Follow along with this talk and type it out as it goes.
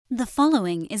The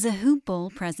following is a Hoop Ball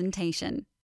presentation.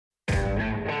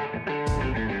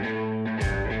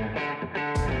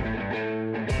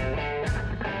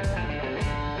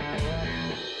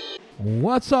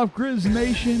 What's up, Grizz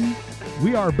Nation?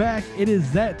 We are back. It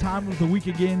is that time of the week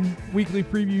again, weekly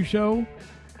preview show.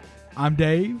 I'm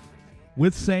Dave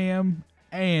with Sam,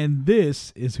 and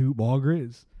this is Hoop Ball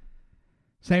Grizz.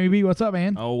 Sammy B, what's up,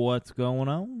 man? Oh, what's going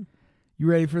on? You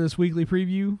ready for this weekly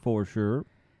preview? For sure.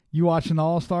 You watching the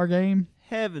All-Star game?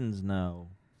 Heavens no.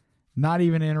 Not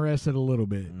even interested a little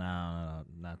bit. No.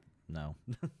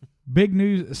 Big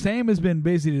news. Sam has been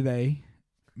busy today.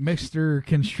 Mr.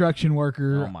 Construction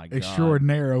Worker Oh my God.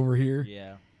 Extraordinaire over here.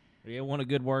 Yeah. You want a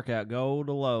good workout, go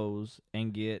to Lowe's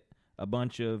and get a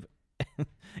bunch of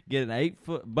get an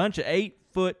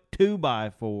 8-foot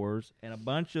 2x4s and a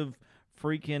bunch of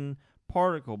freaking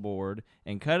particle board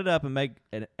and cut it up and make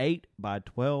an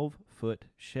 8x12-foot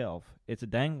shelf. It's a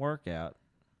dang workout.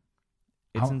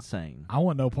 It's insane. I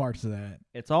want no parts of that.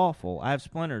 It's awful. I have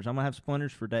splinters. I'm going to have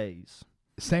splinters for days.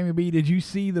 Sammy B, did you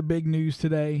see the big news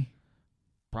today?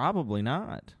 Probably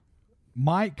not.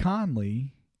 Mike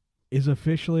Conley is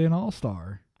officially an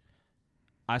All-Star.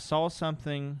 I saw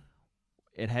something.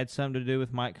 It had something to do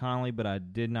with Mike Conley, but I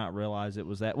did not realize it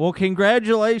was that. Well,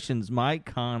 congratulations, Mike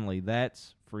Conley.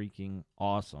 That's freaking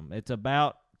awesome. It's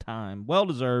about time.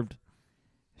 Well-deserved.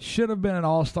 Should have been an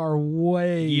All-Star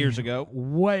Years ago.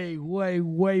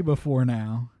 Way before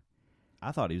now.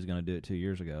 I thought he was going to do it 2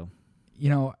 years ago. You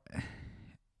know,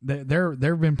 there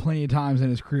have been plenty of times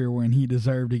in his career when he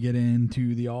deserved to get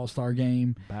into the All-Star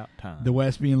game. About time. The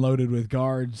West being loaded with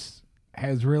guards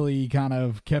has really kind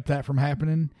of kept that from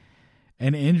happening.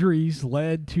 And injuries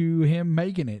led to him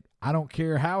making it. I don't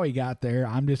care how he got there.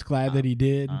 I'm just glad that he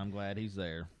did. I'm glad he's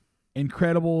there.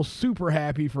 Incredible. Super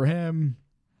happy for him.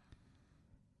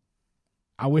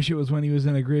 I wish it was when he was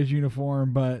in a Grizz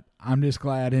uniform, but I'm just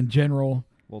glad in general.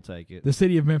 We'll take it. The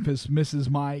city of Memphis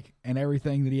misses Mike and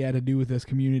everything that he had to do with this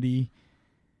community.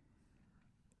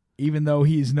 Even though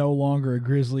he's no longer a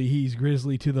Grizzly, he's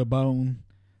Grizzly to the bone.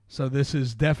 So this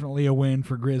is definitely a win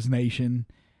for Grizz Nation.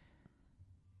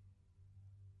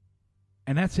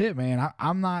 And that's it, man.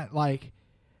 I'm not like,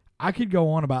 I could go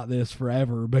on about this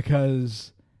forever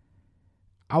because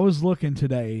I was looking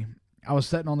today. I was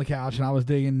sitting on the couch and I was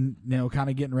digging, kind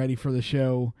of getting ready for the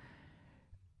show.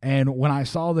 And when I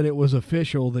saw that it was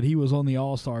official that he was on the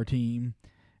All-Star team,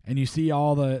 and you see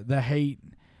all the hate,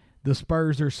 the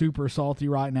Spurs are super salty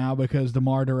right now because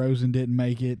DeMar DeRozan didn't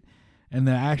make it. And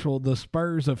the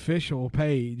Spurs official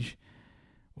page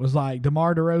was like,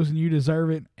 DeMar DeRozan, you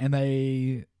deserve it. And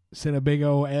they sent a big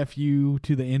old F-U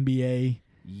to the NBA.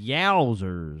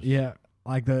 Yowzers. Yeah.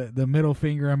 Like the middle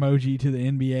finger emoji to the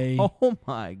NBA. Oh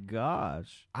my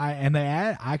gosh! I'm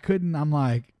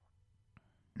like,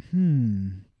 I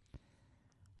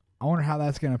wonder how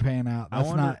that's going to pan out.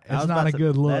 That's not a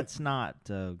good look. That's not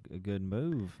a good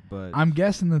move. But I'm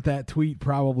guessing that tweet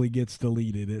probably gets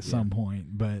deleted at some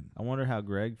point. But I wonder how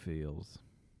Greg feels.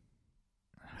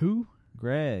 Who?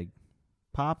 Greg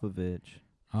Popovich.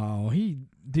 Oh, he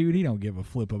don't give a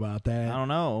flip about that. I don't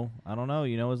know.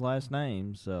 You know his last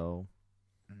name, so.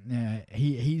 Yeah,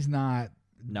 he's not.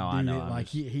 No, I know. Like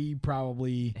he's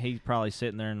probably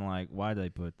sitting there and like, why did they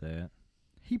put that?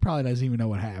 He probably doesn't even know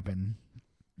what happened.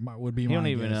 Would be he my don't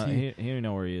even guess. know. He don't even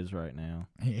know where he is right now.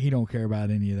 He don't care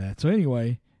about any of that. So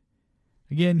anyway,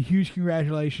 again, huge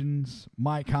congratulations,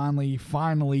 Mike Conley.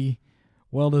 Finally,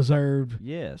 well deserved.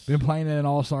 Yes, been playing at an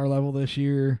All-Star level this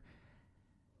year.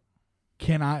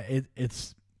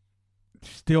 It's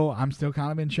still. I'm still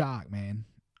kind of in shock, man.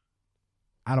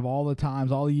 Out of all the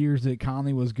times, all the years that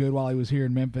Conley was good while he was here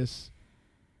in Memphis,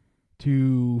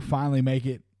 to finally make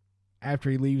it after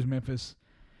he leaves Memphis,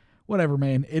 whatever,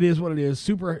 man. It is what it is.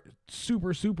 Super,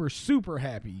 super, super, super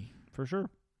happy for sure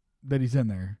that he's in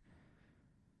there.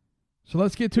 So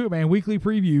let's get to it, man. Weekly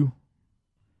preview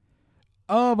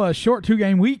of a short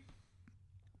 2-game week.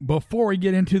 Before we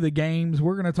get into the games,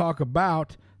 we're going to talk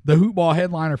about the Hoop Ball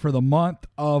headliner for the month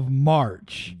of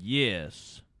March.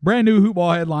 Yes. Brand new Hoop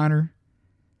Ball headliner.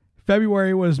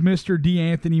 February was Mr.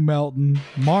 D'Anthony Melton.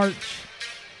 March,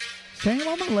 Sam,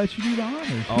 I'm going to let you do the honors.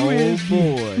 Who is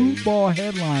the Hoop Ball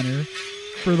headliner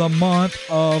for the month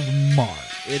of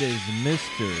March? It is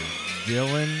Mr.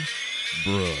 Dylan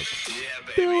Brooks.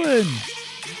 Yeah,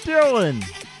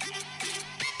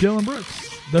 Dylan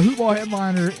Brooks. The Hoop Ball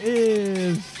headliner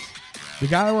is the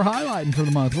guy that we're highlighting for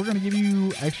the month. We're going to give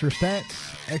you extra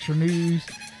stats, extra news,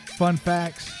 fun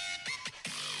facts,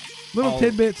 little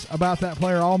tidbits about that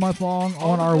player all month long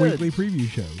on our weekly preview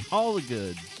show. All the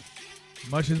goods.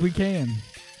 Much as we can.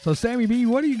 So, Sammy B,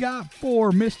 what do you got for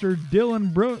Mr.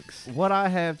 Dylan Brooks? What I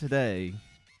have today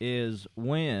is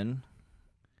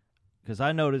because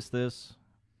I noticed this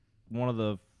one of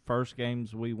the first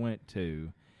games we went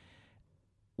to,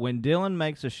 when Dylan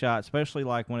makes a shot, especially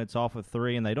like when it's off of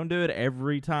three, and they don't do it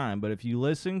every time, but if you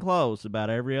listen close,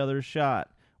 about every other shot,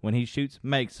 when he shoots,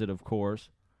 makes it, of course,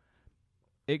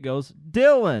 it goes,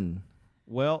 Dylan.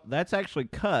 Well, that's actually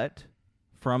cut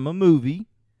from a movie.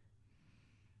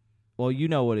 Well, you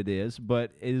know what it is,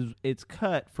 but it's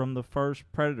cut from the first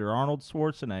Predator. Arnold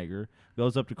Schwarzenegger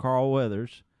goes up to Carl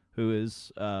Weathers, who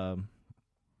is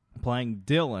playing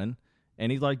Dylan,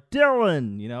 and he's like,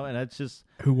 Dylan, and that's just...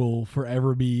 Who will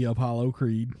forever be Apollo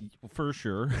Creed. For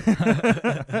sure.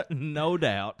 No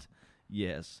doubt.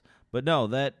 Yes. But no,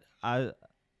 that... I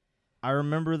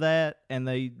remember that, and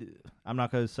I'm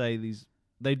not going to say these...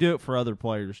 They do it for other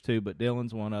players, too, but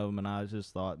Dylan's one of them, and I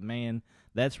just thought, man...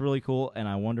 That's really cool, and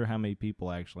I wonder how many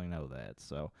people actually know that.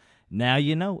 So now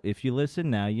you know. If you listen,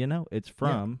 now you know. It's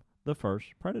from the first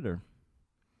Predator.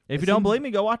 If you don't believe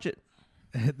me, go watch it.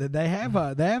 They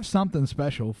have something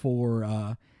special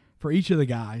for each of the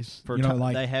guys.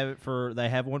 They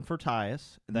have one for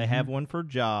Tyus. They have one for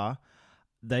Ja.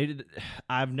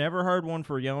 I've never heard one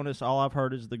for Jonas. All I've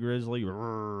heard is the Grizzly.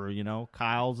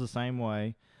 Kyle's the same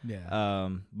way. Yeah.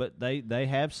 But they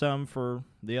have some for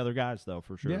the other guys though,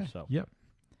 for sure. Yeah. So. Yep.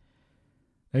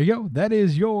 There you go. That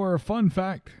is your fun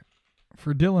fact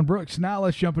for Dylan Brooks. Now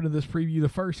let's jump into this preview. The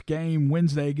first game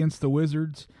Wednesday against the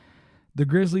Wizards. The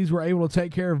Grizzlies were able to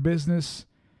take care of business,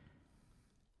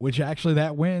 which actually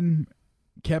that win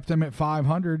kept them at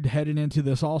 500 heading into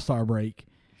this All-Star break.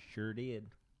 Sure did.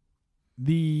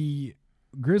 The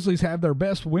Grizzlies have their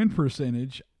best win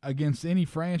percentage against any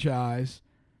franchise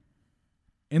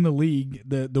in the league.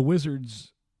 The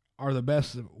Wizards are the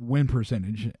best win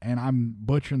percentage, and I'm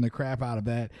butchering the crap out of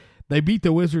that. They beat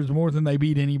the Wizards more than they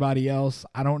beat anybody else.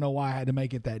 I don't know why I had to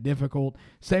make it that difficult.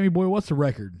 Sammy boy, what's the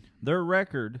record? Their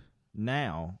record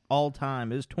now, all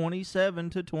time, is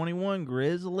 27-21.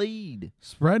 Grizz lead.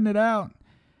 Spreading it out.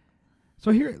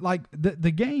 So here, like the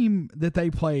game that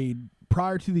they played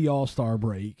prior to the All-Star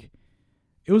break,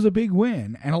 it was a big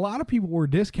win, and a lot of people were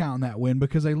discounting that win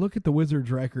because they look at the Wizards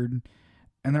record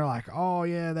and they're like, oh,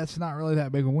 yeah, that's not really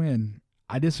that big a win.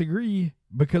 I disagree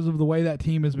because of the way that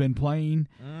team has been playing.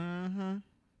 Mm-hmm.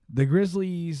 The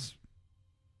Grizzlies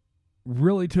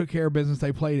really took care of business.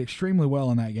 They played extremely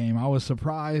well in that game. I was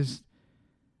surprised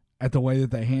at the way that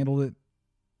they handled it.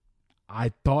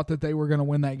 I thought that they were going to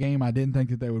win that game. I didn't think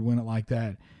that they would win it like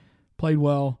that. Played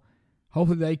well.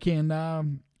 Hopefully they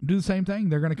can do the same thing.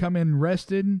 They're going to come in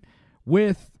rested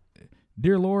with,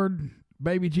 dear Lord,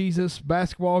 baby Jesus,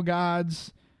 basketball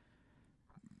gods,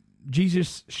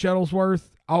 Jesus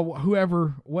Shuttlesworth,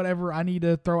 whoever, whatever I need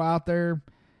to throw out there.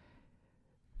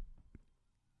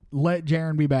 Let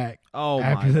Jaren be back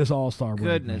after this All-Star break.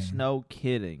 Goodness, man. No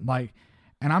kidding.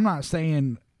 And I'm not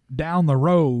saying down the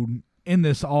road in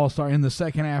this All-Star, in the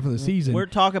second half of the season. We're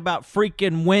talking about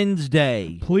freaking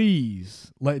Wednesday.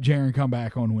 Please let Jaren come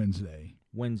back on Wednesday.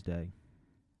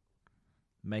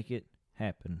 Make it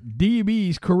happen.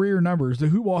 DB's career numbers, the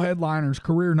Hoop Ball Headliners'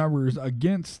 career numbers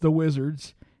against the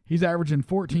Wizards. He's averaging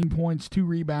 14 points, 2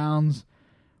 rebounds,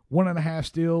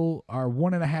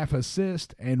 1.5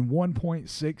 assists, and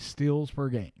 1.6 steals per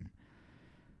game.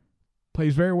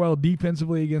 Plays very well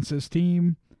defensively against his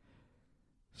team.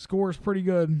 Scores pretty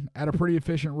good at a pretty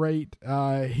efficient rate.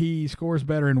 He scores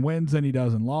better in wins than he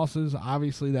does in losses.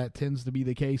 Obviously, that tends to be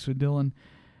the case with Dylan.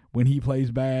 When he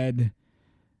plays bad,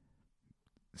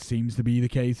 seems to be the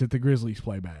case that the Grizzlies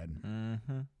play bad.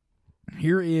 Mm-hmm.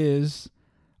 Here is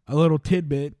a little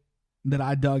tidbit that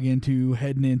I dug into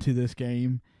heading into this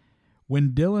game.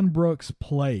 When Dylan Brooks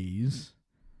plays,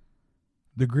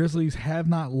 the Grizzlies have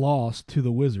not lost to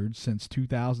the Wizards since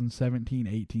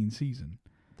 2017-18 season.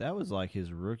 That was like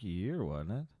his rookie year,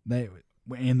 wasn't it?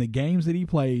 In the games that he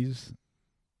plays,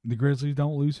 the Grizzlies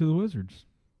don't lose to the Wizards.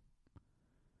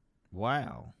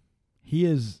 Wow. He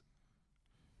is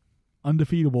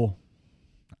undefeatable.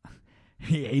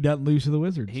 He doesn't lose to the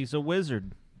Wizards. He's a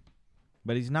wizard.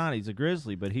 But he's not. He's a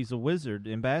Grizzly, but he's a wizard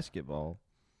in basketball.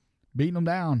 Beating them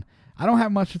down. I don't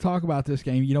have much to talk about this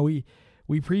game.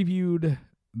 We previewed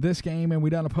this game, and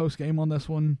we done a post game on this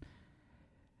one.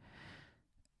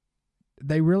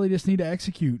 They really just need to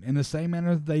execute in the same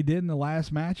manner that they did in the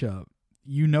last matchup.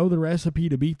 You know the recipe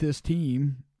to beat this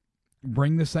team.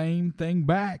 Bring the same thing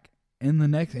back in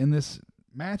this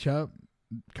matchup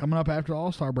coming up after the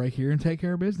All-Star break here and take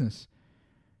care of business.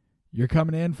 You're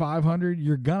coming in 500.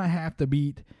 You're going to have to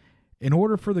beat, in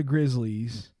order for the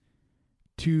Grizzlies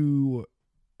to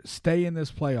stay in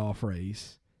this playoff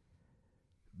race,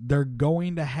 they're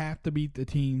going to have to beat the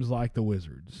teams like the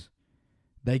Wizards.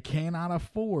 They cannot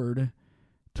afford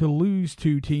to lose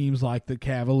to teams like the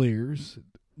Cavaliers,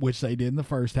 which they did in the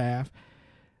first half.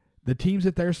 The teams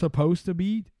that they're supposed to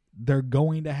beat, they're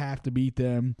going to have to beat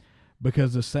them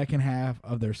because the second half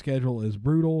of their schedule is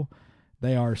brutal.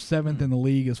 They are 7th in the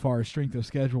league as far as strength of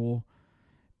schedule.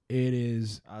 It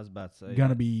is I was about to say going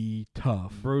to be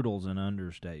tough. Brutal's an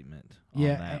understatement.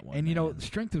 Yeah, on that one, and you know,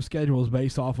 strength of schedule is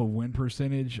based off of win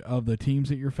percentage of the teams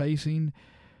that you're facing.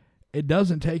 It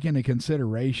doesn't take into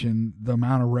consideration the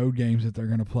amount of road games that they're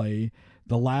going to play,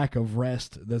 the lack of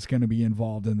rest that's going to be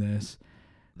involved in this.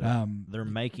 They're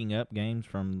making up games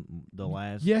from the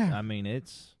last. Yeah. I mean,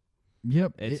 it's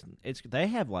they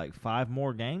have like 5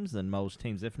 more games than most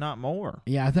teams, if not more.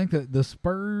 Yeah, I think that the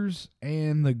Spurs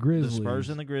and the Grizzlies. The Spurs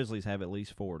and the Grizzlies have at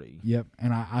least 40. Yep,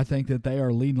 and I think that they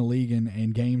are leading the league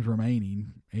in games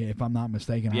remaining. If I'm not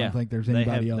mistaken, Yeah, I don't think there's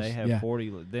anybody else. They have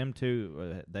 40. Them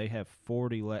two, they have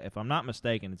 40 left. If I'm not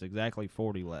mistaken, it's exactly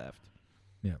 40 left.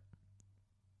 Yep.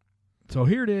 So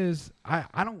here it is.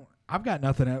 I've got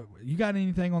nothing. You got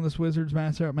anything on this Wizards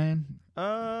matchup, man?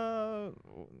 Not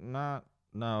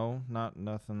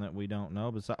nothing that we don't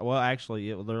know. Well,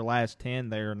 actually, their last 10,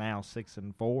 they are now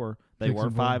 6-4. They were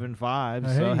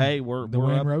 5-5. So hey, we're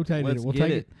wind up. Rotated. Let's We'll get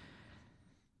take it.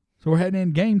 So we're heading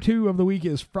in. Game 2 of the week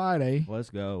is Friday. Let's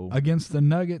go against the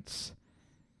Nuggets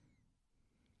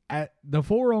at the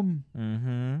Forum.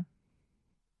 Mm-hmm.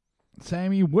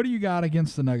 Sammy, what do you got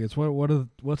against the Nuggets?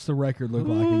 What's the record look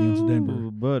like against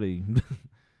Denver, buddy?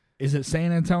 Is it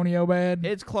San Antonio bad?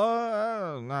 It's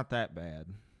close. Not that bad.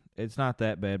 It's not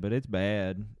that bad, but it's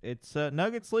bad. It's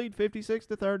Nuggets lead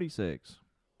 56-36.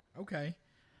 Okay,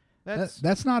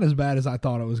 that's not as bad as I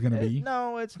thought it was going to be.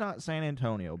 No, it's not San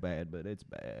Antonio bad, but it's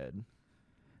bad.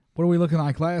 What are we looking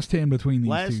like? Last 10 between these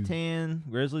two. Last 10,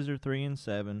 Grizzlies are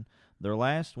 3-7. Their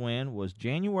last win was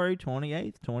January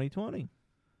 28th, 2020.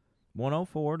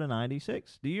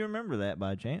 104-96. Do you remember that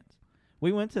by chance?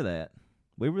 We went to that.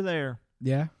 We were there.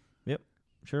 Yeah. Yep.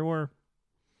 Sure were.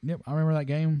 Yep. I remember that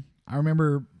game. I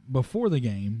remember before the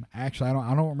game. Actually,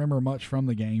 I don't remember much from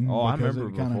the game. Oh, I remember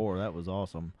before. That was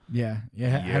awesome. Yeah.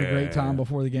 Had a great time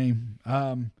before the game.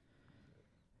 So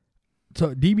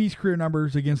DB's career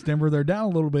numbers against Denver, they're down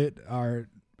a little bit. Are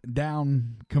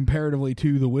down comparatively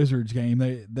to the Wizards game.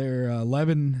 They're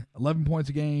 11 points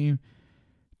a game.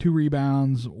 2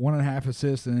 rebounds, 1.5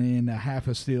 assists, and a half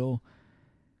a steal.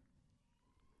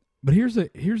 But here's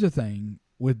the thing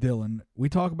with Dylan. We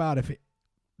talk about if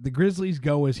the Grizzlies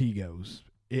go as he goes.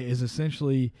 It is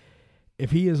essentially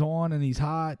if he is on and he's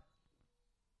hot,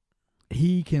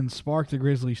 he can spark the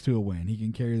Grizzlies to a win. He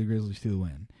can carry the Grizzlies to a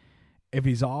win. If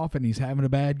he's off and he's having a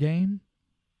bad game,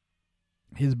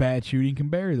 his bad shooting can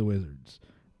bury the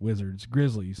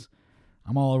Grizzlies.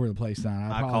 I'm all over the place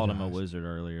now. I called him a wizard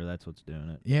earlier. That's what's doing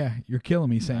it. Yeah, you're killing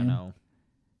me, Sam. I know.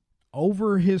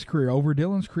 Over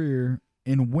Dylan's career,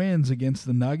 in wins against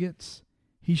the Nuggets,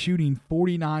 he's shooting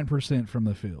 49% from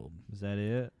the field. Is that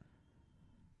it?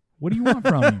 What do you want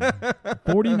from him?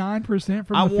 49%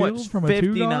 from the field from a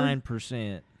 2-guard?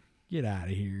 59%. Get out of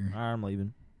here. I'm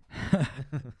leaving.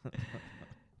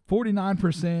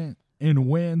 49% in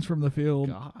wins from the field.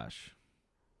 Gosh.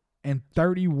 And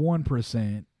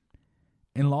 31%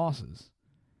 in losses.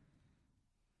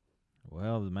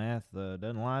 Well, the math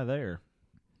doesn't lie there.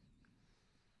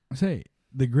 I say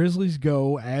the Grizzlies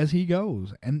go as he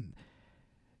goes, and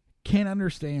can't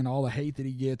understand all the hate that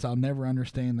he gets. I'll never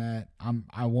understand that.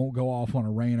 I won't go off on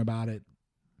a rant about it.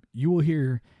 You will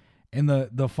hear in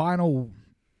the final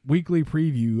weekly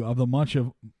preview of the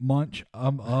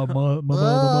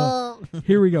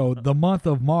here we go. The month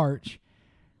of March.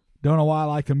 Don't know why I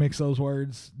like to mix those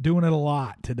words. Doing it a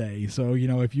lot today. So,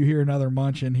 if you hear another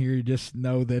munch in here, just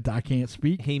know that I can't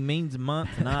speak. He means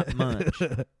month, not munch.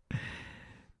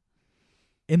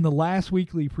 In the last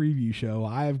weekly preview show,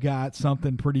 I've got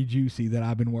something pretty juicy that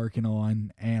I've been working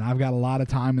on, and I've got a lot of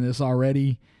time in this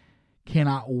already.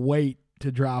 Cannot wait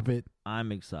to drop it.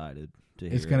 I'm excited to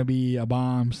hear It's going to be a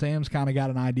bomb. Sam's kind of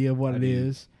got an idea of what it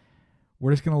is.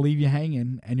 We're just going to leave you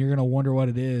hanging, and you're going to wonder what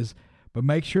it is. But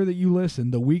make sure that you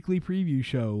listen. The weekly preview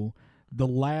show, the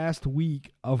last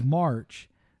week of March,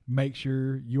 make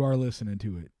sure you are listening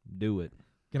to it. Do it.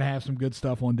 Going to have some good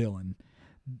stuff on Dylan.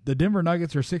 The Denver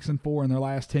Nuggets are 6-4 in their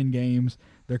last 10 games.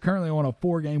 They're currently on a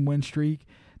 4-game win streak.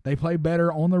 They play better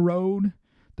on the road.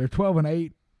 They're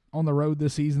 12-8 on the road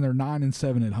this season. They're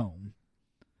 9-7 at home.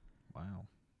 Wow.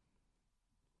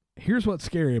 Here's what's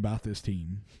scary about this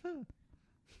team.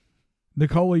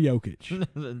 Nikola Jokic.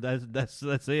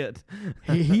 That's it.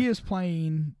 he is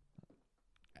playing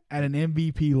at an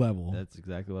MVP level. That's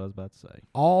exactly what I was about to say.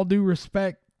 All due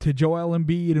respect to Joel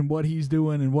Embiid and what he's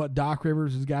doing and what Doc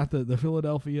Rivers has got the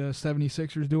Philadelphia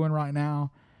 76ers doing right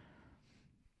now.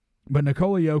 But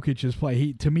Nikola Jokic's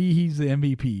play, to me, he's the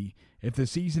MVP. If the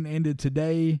season ended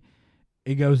today,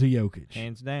 it goes to Jokic.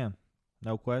 Hands down.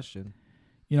 No question.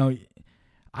 You know,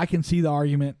 I can see the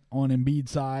argument on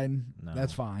Embiid's side. No.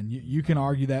 That's fine. You can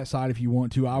argue that side if you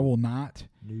want to. I will not.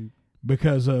 Nope.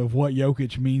 Because of what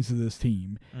Jokic means to this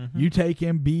team. Mm-hmm. You take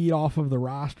Embiid off of the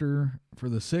roster for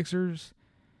the Sixers,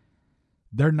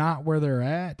 they're not where they're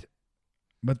at,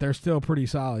 but they're still a pretty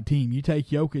solid team. You take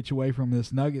Jokic away from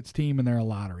this Nuggets team, and they're a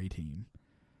lottery team.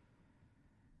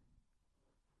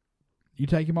 You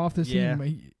take him off this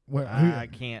team? I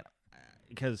can't.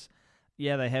 Because,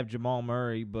 they have Jamal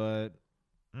Murray, but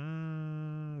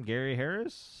Gary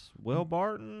Harris, Will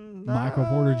Barton, Michael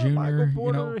Porter Jr., Michael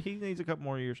Porter, you know. he needs a couple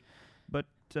more years. But,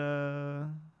 no.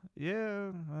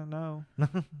 No.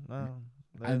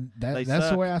 That's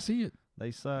suck. the way I see it.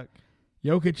 They suck.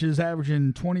 Jokic is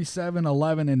averaging 27,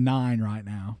 11, and 9 right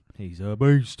now. He's a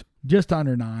beast. Just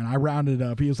under 9. I rounded it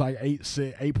up. He was like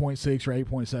 8.6 or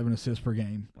 8.7 assists per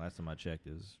game. Last time I checked,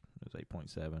 it was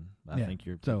 8.7. I Yeah. think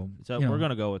you're. So we're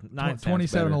going to go with 9.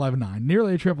 27, 11, 9.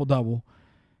 Nearly a triple-double.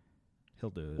 He'll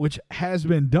do it. Which has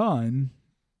been done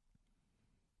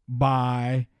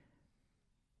by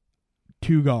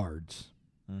 2 guards.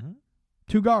 Mm-hmm.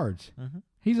 2 guards. Mm-hmm.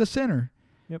 He's a center.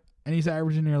 Yep. And he's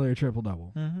averaging nearly a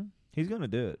triple-double. Mm-hmm. He's going to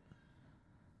do it.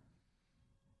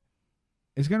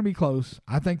 It's going to be close.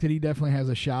 I think that he definitely has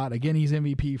a shot. Again, he's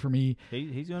MVP for me.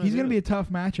 He's going to be a tough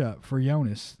matchup for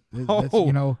Jonas.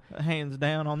 Hands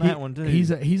down on that one too.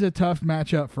 He's a tough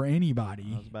matchup for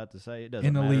anybody. I was about to say it doesn't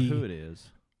in the matter league. who it is.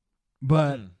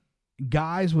 But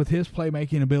guys with his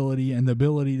playmaking ability and the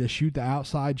ability to shoot the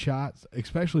outside shots,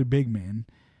 especially big men,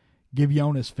 give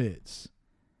Jonas fits.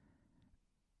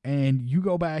 And you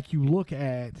go back, you look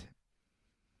at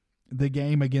the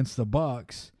game against the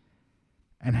Bucks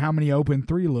and how many open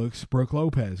 3 looks Brook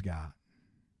Lopez got.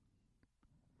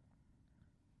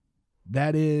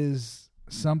 That is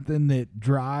something that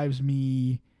drives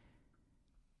me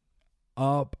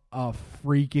up a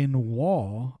freaking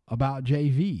wall about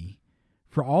JV.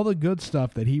 For all the good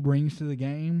stuff that he brings to the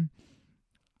game,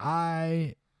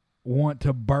 I want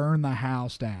to burn the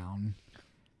house down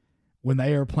when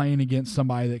they are playing against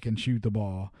somebody that can shoot the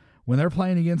ball. When they're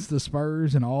playing against the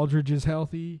Spurs and Aldridge is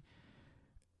healthy,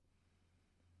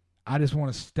 I just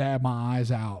want to stab my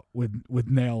eyes out with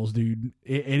nails, dude.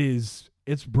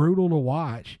 It's brutal to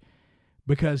watch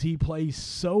because he plays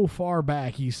so far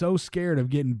back. He's so scared of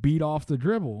getting beat off the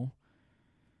dribble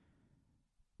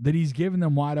that he's giving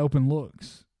them wide open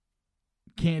looks.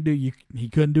 He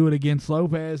couldn't do it against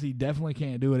Lopez. He definitely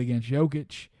can't do it against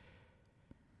Jokic.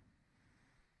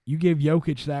 You give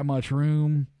Jokic that much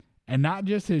room, and not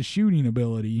just his shooting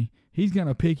ability, he's going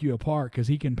to pick you apart because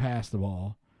he can pass the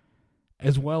ball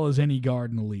as well as any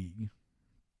guard in the league.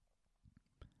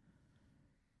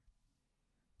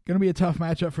 Going to be a tough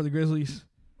matchup for the Grizzlies.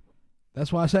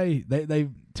 That's why I say they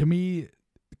to me,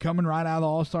 coming right out of the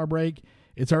All-Star break,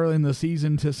 it's early in the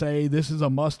season to say this is a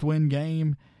must-win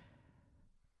game,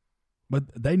 but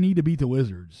they need to beat the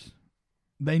Wizards.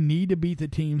 They need to beat the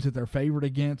teams that they're favored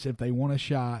against if they want a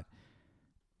shot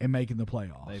in making the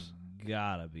playoffs. They've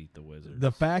got to beat the Wizards.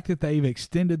 The fact that they've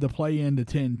extended the play-in to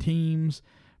 10 teams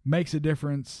makes a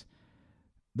difference.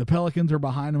 The Pelicans are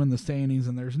behind them in the standings,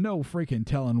 and there's no freaking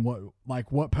telling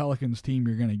what Pelicans team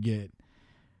you're going to get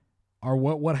or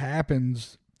what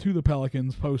happens to the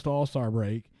Pelicans post All-Star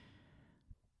break.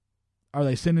 Are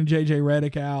they sending JJ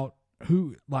Redick out?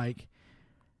 Who's going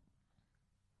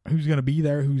to be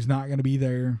there? Who's not going to be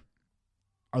there?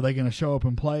 Are they going to show up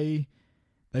and play?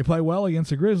 They play well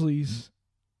against the Grizzlies.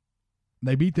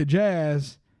 They beat the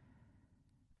Jazz.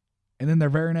 And then their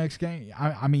very next game,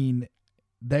 I mean,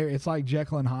 it's like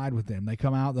Jekyll and Hyde with them. They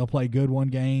come out, they'll play good one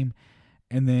game,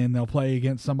 and then they'll play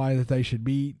against somebody that they should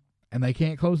beat, and they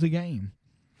can't close the game.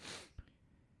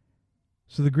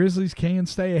 So the Grizzlies can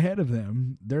stay ahead of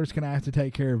them. They're just going to have to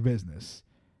take care of business.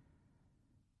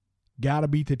 Got to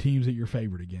beat the teams that you're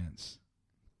favored against.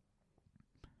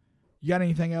 You got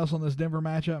anything else on this Denver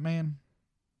matchup, man?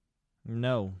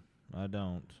 No, I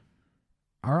don't.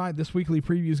 All right, this weekly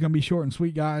preview is going to be short and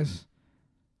sweet, guys.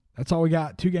 That's all we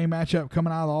got. 2-game matchup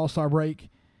coming out of the All-Star break.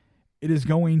 It is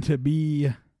going to be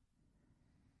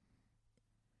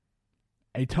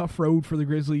a tough road for the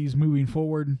Grizzlies moving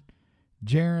forward.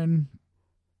 Jaron,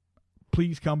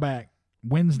 please come back.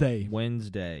 Wednesday.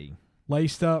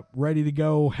 Laced up, ready to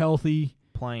go, healthy.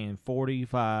 Playing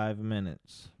 45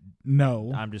 minutes.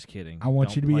 No. I'm just kidding. I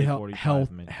want you to be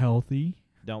healthy.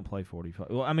 Don't play 45.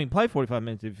 Well, I mean, play 45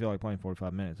 minutes if you feel like playing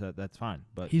 45 minutes. That's fine.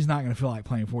 But he's not going to feel like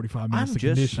playing 45 minutes. I'm The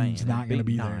just saying, conditioning's not going to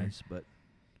be nice, there. But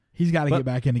He's got to get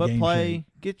back into game play, shape.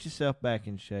 get yourself back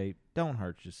in shape. Don't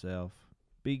hurt yourself.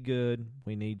 Be good.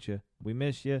 We need you. We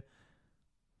miss you.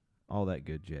 All that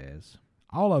good jazz.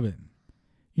 All of it.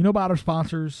 You know about our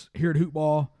sponsors here at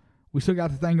Hoopball. We still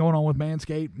got the thing going on with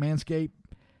Manscaped. Manscaped.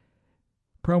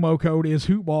 Promo code is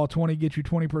Hoopball20. Get you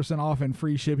 20% off and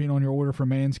free shipping on your order from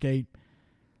Manscaped.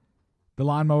 The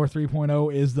Lawnmower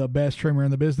 3.0 is the best trimmer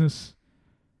in the business.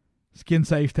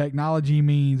 Skin-safe technology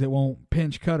means it won't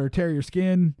pinch, cut, or tear your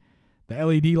skin. The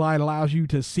LED light allows you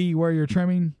to see where you're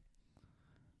trimming,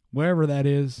 wherever that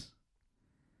is.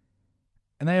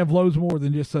 And they have loads more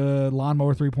than just a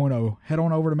Lawnmower 3.0. Head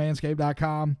on over to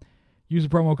manscaped.com. Use the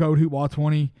promo code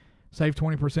Hoopball20. Save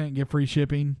 20%, get free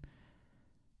shipping.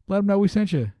 Let them know we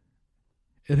sent you.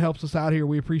 It helps us out here.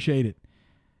 We appreciate it.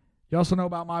 You also know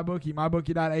about MyBookie.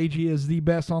 MyBookie.ag is the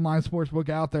best online sportsbook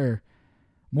out there.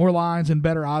 More lines and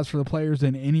better odds for the players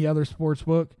than any other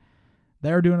sportsbook.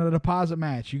 They're doing a deposit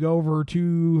match. You go over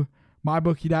to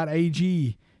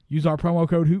MyBookie.ag. Use our promo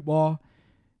code Hoopball.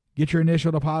 Get your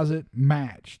initial deposit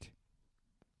matched.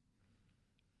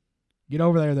 Get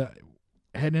over there.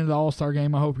 Heading into the All-Star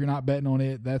game, I hope you're not betting on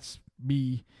it. That's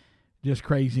be just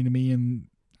crazy to me, and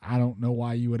I don't know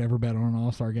why you would ever bet on an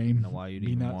All-Star game. I don't know why you'd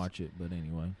even watch it, but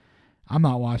anyway. I'm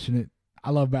not watching it.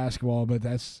 I love basketball, but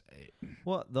that's...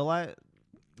 Well,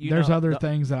 there's other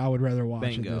things that I would rather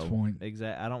watch at this point.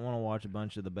 Exactly. I don't want to watch a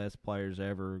bunch of the best players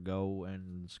ever go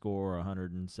and score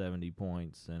 170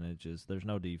 points, and it just there's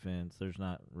no defense. There's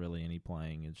not really any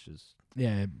playing. It's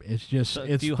just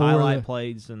a few highlight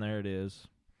plays, and there it is.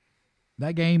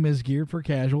 That game is geared for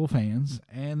casual fans,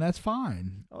 and that's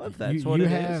fine. Well, if that's what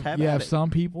it is, you have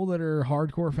some people that are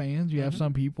hardcore fans. You have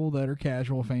some people that are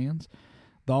casual fans.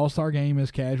 The All-Star game is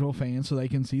casual fans, so they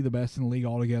can see the best in the league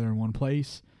all together in one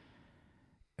place.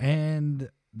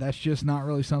 And that's just not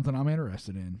really something I'm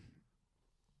interested in.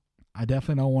 I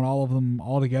definitely don't want all of them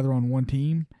all together on one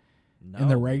team. In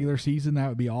the regular season. That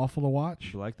would be awful to watch.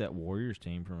 You like that Warriors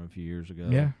team from a few years ago.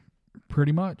 Yeah,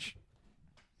 pretty much.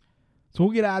 So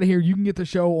we'll get out of here. You can get the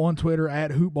show on Twitter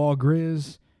at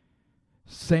HoopballGrizz.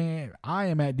 Sam, I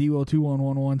am at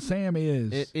DWO2111. Sam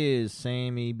is. It is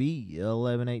Sammy B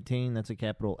 1118. That's a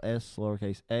capital S,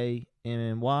 lowercase a,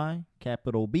 MMY,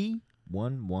 capital B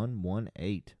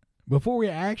 1118. Before we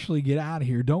actually get out of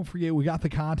here, don't forget we got the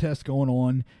contest going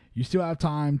on. You still have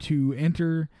time to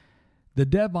enter. The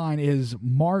deadline is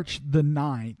March the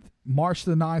 9th. March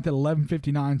the 9th at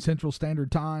 11:59 Central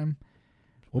Standard Time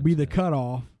will be the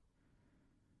cutoff.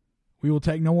 We will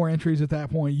take no more entries at that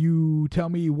point. You tell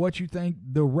me what you think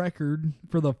the record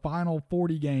for the final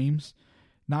 40 games,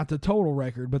 not the total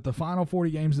record, but the final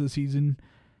 40 games of the season,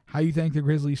 how you think the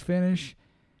Grizzlies finish.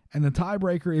 And the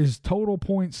tiebreaker is total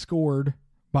points scored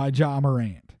by Ja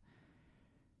Morant.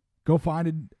 Go find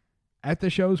it at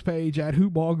the show's page at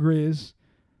HoopballGrizz.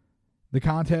 The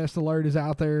contest alert is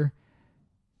out there.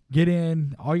 Get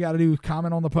in. All you got to do is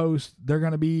comment on the post. They're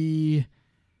going to be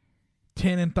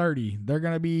 10 and 30. They're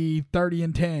going to be 30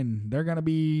 and 10. They're going to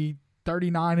be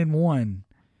 39 and 1.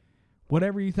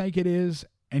 Whatever you think it is,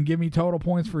 and give me total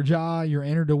points for Ja. You're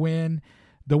entered to win.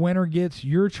 The winner gets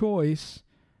your choice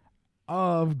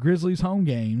of Grizzlies home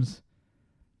games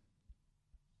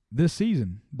this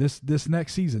season, this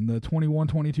next season, the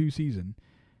 21-22 season.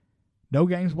 No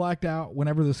games blacked out.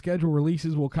 Whenever the schedule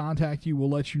releases, we'll contact you. We'll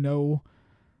let you know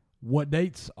what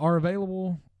dates are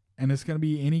available, and it's going to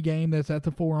be any game that's at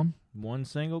the Forum. One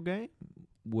single game,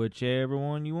 whichever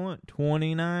one you want.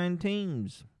 29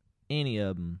 teams, any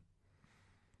of them.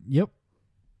 Yep.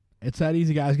 It's that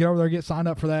easy, guys. Get over there, get signed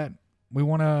up for that. We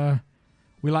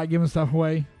like giving stuff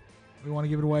away. We want to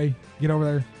give it away. Get over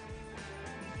there.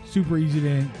 Super easy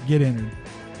to get entered.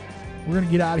 We're going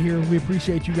to get out of here. We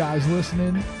appreciate you guys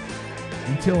listening.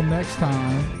 Until next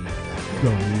time,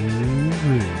 go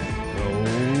Grizz. Go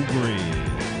Grizz.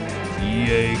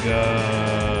 Jaeger.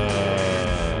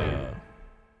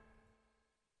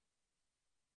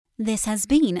 This has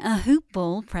been a Hoop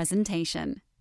Ball presentation.